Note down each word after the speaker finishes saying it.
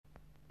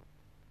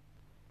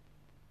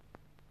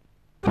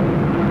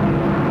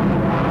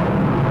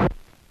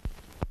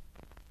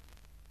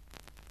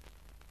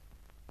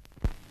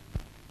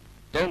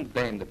don't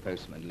blame the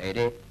postman,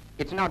 lady.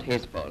 It's not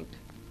his fault.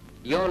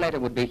 Your letter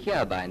would be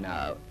here by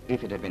now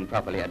if it had been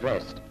properly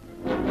addressed.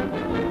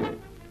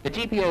 The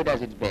GPO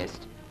does its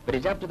best, but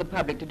it's up to the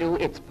public to do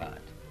its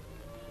part.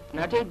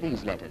 Now take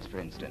these letters, for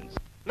instance.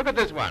 Look at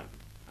this one.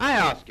 I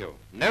ask you,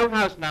 no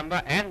house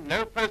number and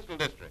no postal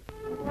district.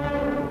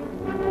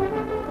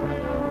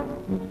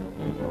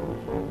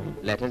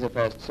 Letters are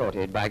first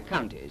sorted by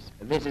counties.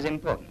 This is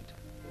important.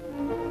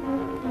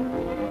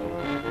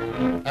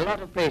 A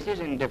lot of places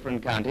in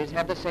different counties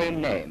have the same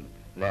name.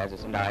 There's a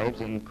St.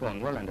 Ives in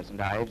Cornwall and a St.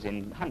 Ives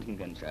in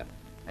Huntingdonshire.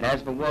 And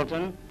as for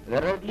Walton,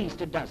 there are at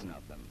least a dozen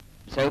of them.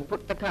 So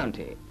put the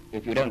county,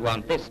 if you don't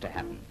want this to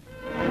happen.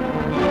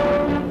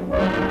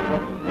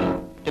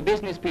 To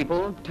business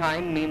people,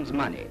 time means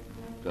money.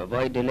 To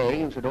avoid delay,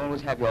 you should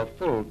always have your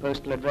full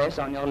postal address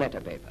on your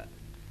letter paper.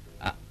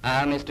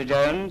 Mr.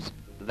 Jones,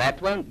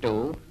 that won't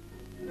do.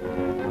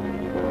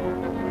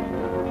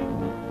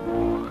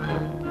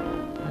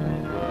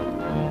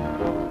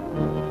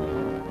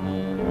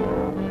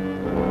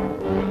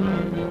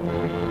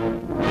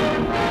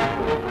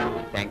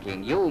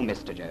 Thanking you,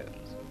 Mr.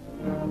 Jones.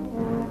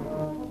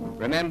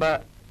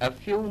 Remember, a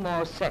few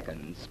more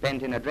seconds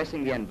spent in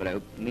addressing the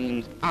envelope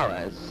means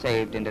hours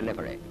saved in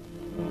delivery.